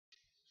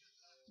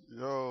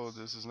Yo,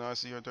 this is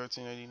Nasir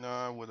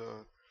 1389 with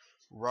a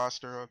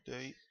roster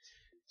update.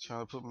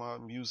 Trying to put my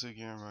music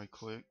in right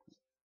quick.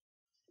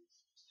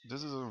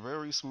 This is a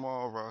very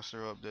small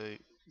roster update,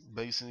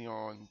 basing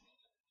on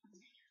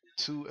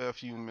two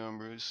FU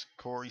members,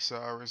 Corey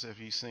Cyrus, if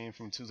you've seen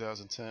from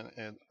 2010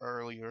 and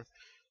earlier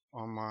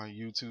on my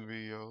YouTube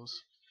videos.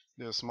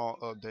 There's a small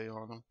update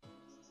on him.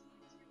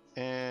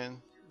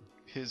 And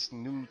his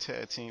new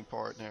tag team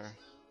partner,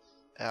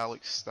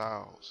 Alex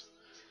Styles.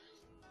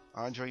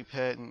 Andre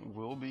Patton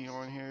will be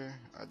on here.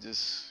 I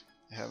just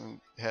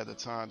haven't had the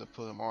time to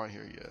put him on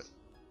here yet.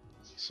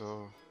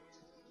 So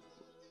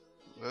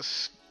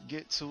let's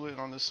get to it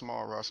on this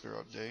small roster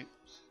update.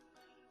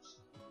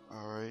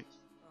 Alright.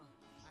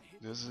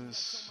 This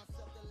is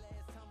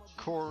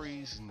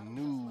Corey's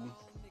new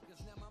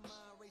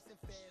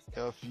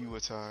FU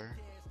attire.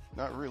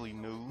 Not really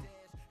new,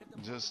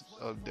 just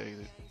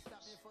updated.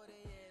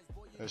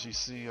 As you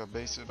see, I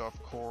based it off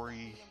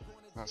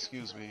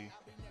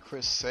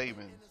Chris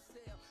Sabin.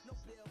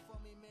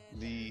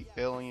 The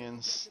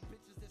aliens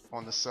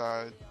on the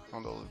side,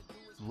 on the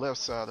left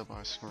side of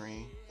my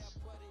screen,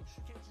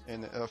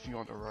 and the FU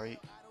on the right.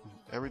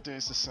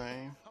 Everything's the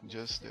same,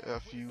 just the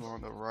FU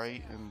on the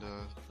right and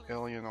the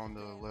alien on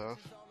the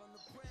left.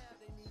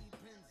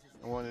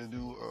 I wanted to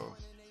do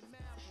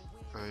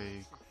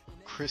a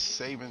Chris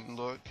Sabin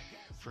look,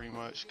 pretty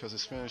much, because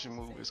his finishing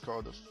move is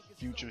called the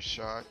Future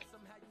Shock.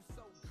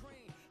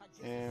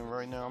 And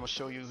right now I'm going to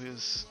show you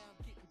his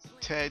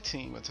tag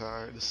team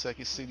attire, the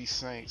Second City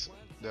Saints.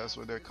 That's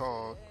what they're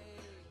called,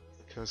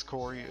 because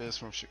Corey is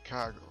from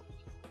Chicago.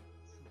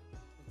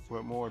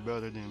 What more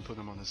better than put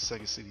him on the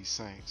Second City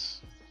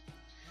Saints?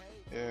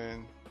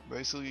 And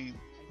basically,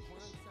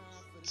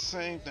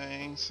 same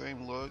thing,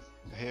 same look.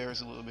 The hair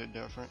is a little bit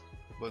different,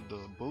 but the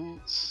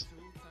boots,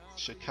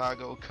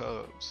 Chicago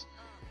Cubs.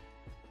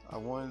 I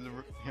wanted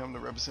him to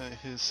represent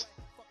his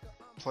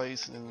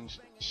place in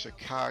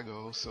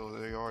Chicago, so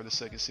they are the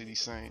Second City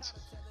Saints.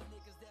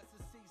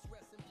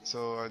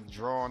 So I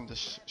drawn the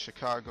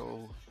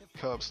Chicago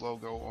Cubs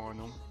logo on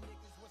them.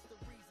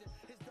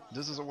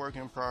 This is a work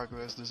in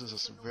progress. This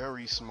is a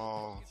very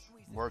small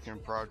work in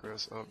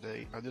progress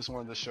update. I just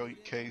wanted to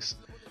showcase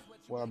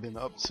what I've been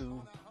up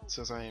to,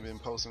 since I ain't been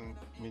posting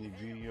many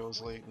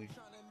videos lately.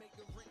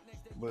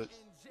 But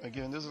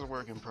again, this is a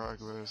work in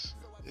progress.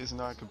 It's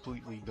not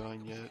completely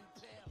done yet.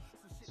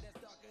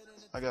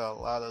 I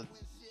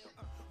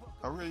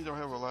really don't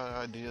have a lot of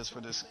ideas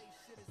for this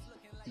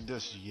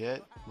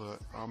yet, but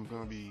I'm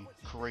gonna be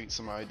create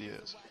some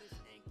ideas.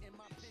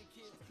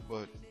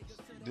 But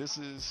this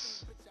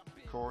is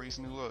Corey's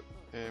new look,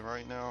 and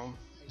right now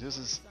this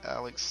is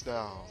Alex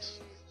Styles.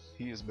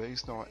 He is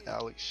based on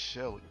Alex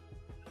Shelley,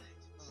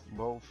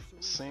 both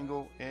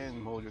single and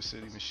Motor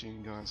City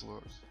Machine Guns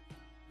look.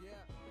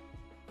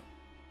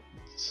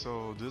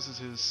 So this is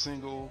his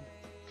single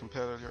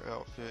competitor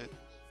outfit.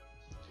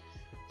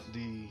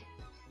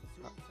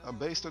 I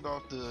based it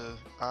off the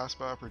I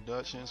Spy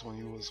Productions when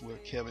he was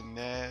with Kevin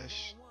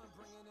Nash.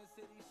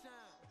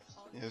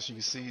 As you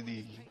can see,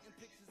 the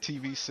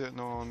TV sitting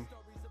on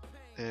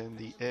and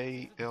the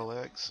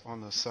ALX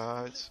on the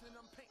sides.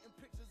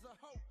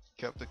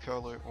 Kept the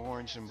color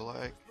orange and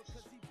black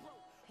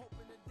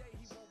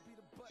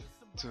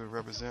to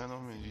represent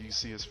him, and you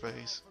see his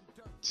face.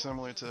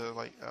 Similar to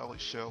like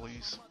Alex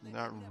Shelley's,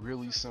 not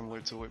really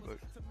similar to it, but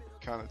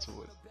kind of to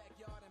it.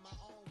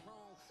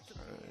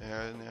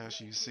 And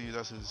as you see,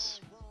 that's his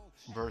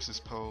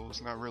versus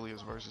pose. Not really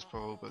his versus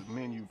pose, but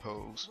menu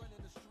pose.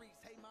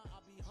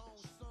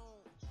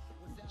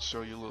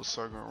 Show you a little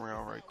circle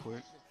around right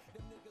quick.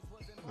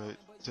 But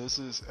this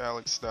is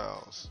Alex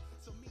Styles.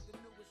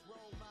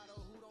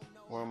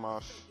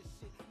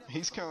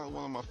 He's kind of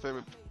one of my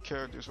favorite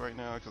characters right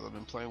now because I've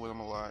been playing with him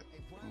a lot.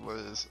 But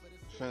his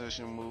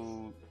finishing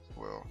move,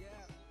 well,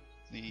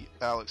 the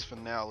Alex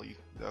Finale,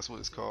 that's what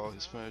it's called,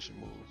 his finishing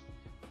move.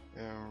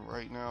 And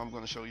right now I'm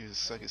going to show you his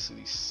Second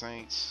City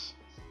Saints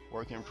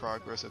work in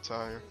progress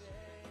attire.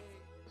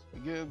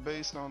 Again,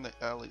 based on the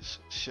Alex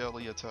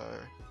Shelley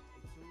attire.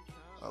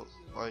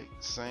 Like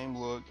same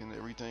look and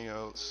everything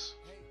else.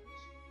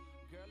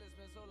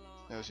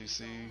 As you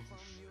see,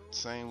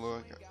 same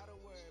look.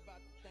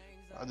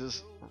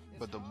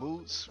 But the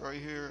boots right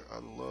here, I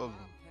love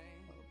them.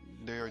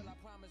 They're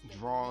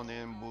drawn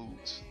in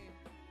boots.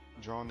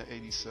 Drawn the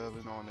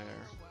 87 on there.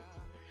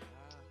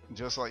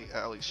 Just like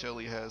Alex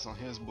Shelley has on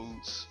his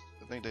boots.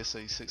 I think they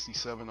say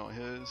 67 on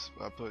his,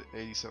 but I put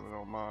 87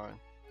 on mine.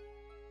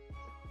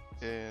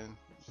 And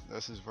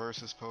that's his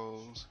versus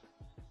pose.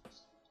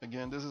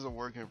 Again, this is a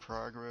work in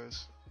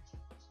progress.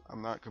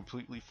 I'm not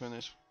completely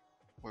finished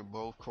with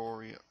both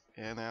Corey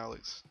and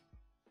Alex.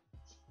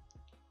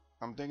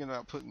 I'm thinking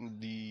about putting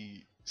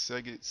the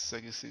Second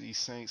City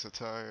Saints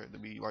attire to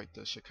be like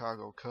the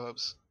Chicago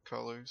Cubs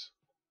colors.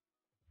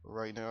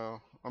 Right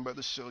now, I'm about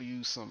to show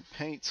you some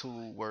paint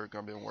tool work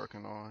I've been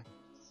working on.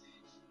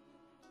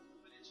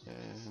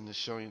 And to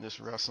show you this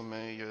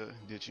WrestleMania,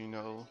 did you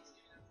know?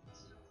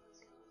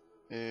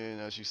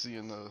 And as you see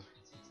in the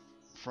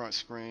front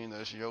screen,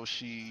 there's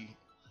Yoshi,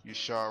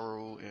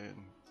 Yoshiharu, and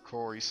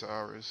Corey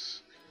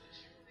Cyrus.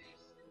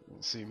 You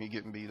can see me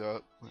getting beat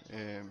up,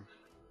 and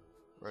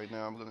right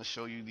now I'm going to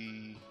show you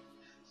the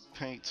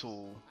paint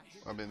tool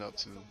I've been up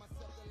to.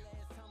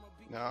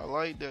 Now I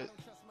like that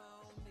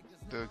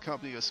the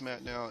company of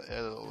SmackDown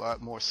added a lot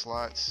more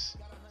slots,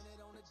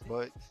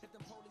 but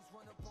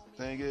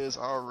thing is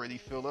I already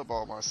filled up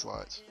all my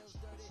slots.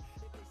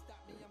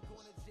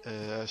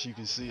 And as you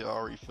can see, I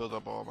already filled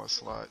up all my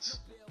slots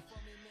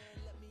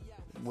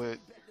with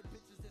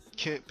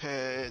kit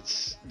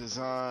pads,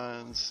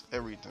 designs,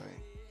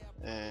 everything.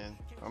 And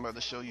I'm about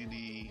to show you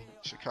the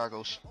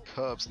Chicago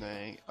Cubs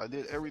name. I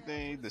did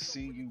everything the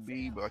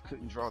CUB, but I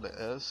couldn't draw the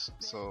S,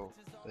 so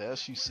the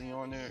S you see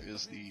on there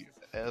is the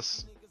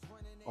S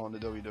on the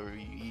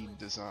WWE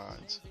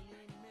designs.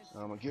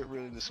 I'm gonna get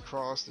rid of this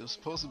cross. It was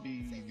supposed to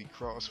be the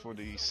cross for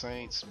the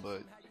Saints,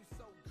 but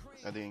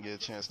I didn't get a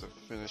chance to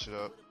finish it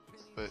up.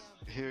 But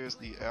here's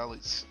the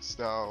Alex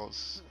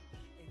Styles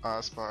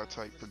iSpy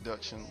type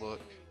production look,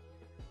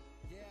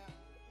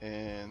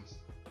 and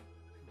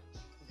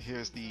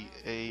here's the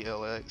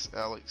ALX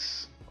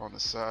Alex on the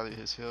side of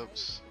his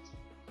hips.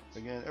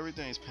 Again,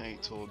 everything's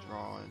paint tool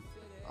drawing.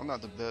 I'm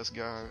not the best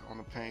guy on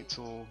the paint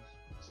tool,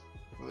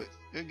 but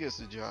it gets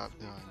the job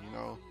done, you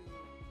know.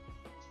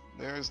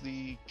 There's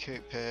the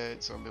kick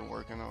pads I've been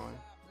working on.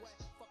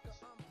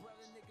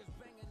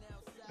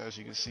 As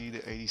you can see,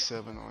 the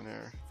 87 on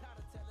there.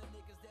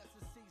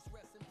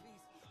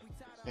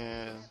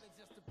 And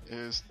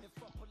here's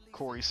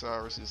Corey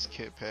Cyrus's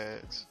kit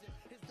pads.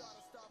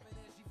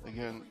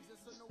 Again,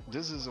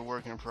 this is a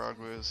work in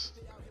progress.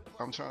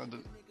 I'm trying to,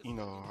 I'm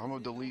gonna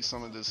delete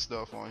some of this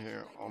stuff on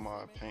here on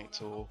my paint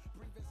tool,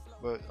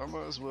 but I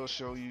might as well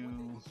show you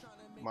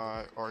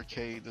my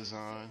arcade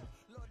design.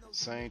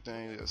 Same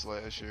thing as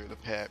last year, the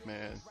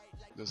Pac-Man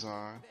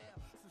design.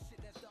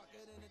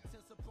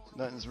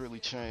 Nothing's really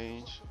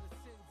changed.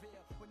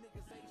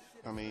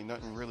 I mean,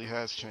 nothing really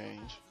has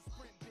changed.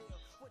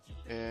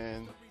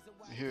 And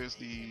here's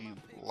the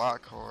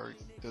Lockhart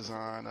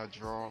design I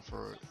drawn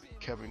for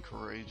Kevin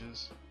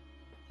Courageous.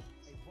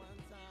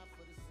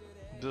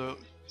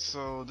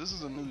 So this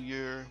is a new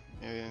year,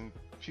 and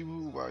people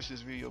who watch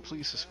this video,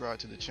 please subscribe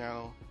to the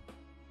channel.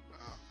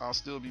 I'll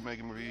still be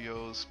making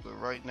videos, but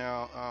right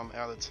now I'm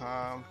out of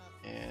time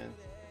and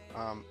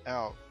I'm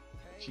out.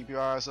 Keep your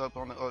eyes up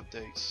on the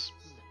updates.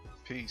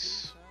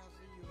 Peace.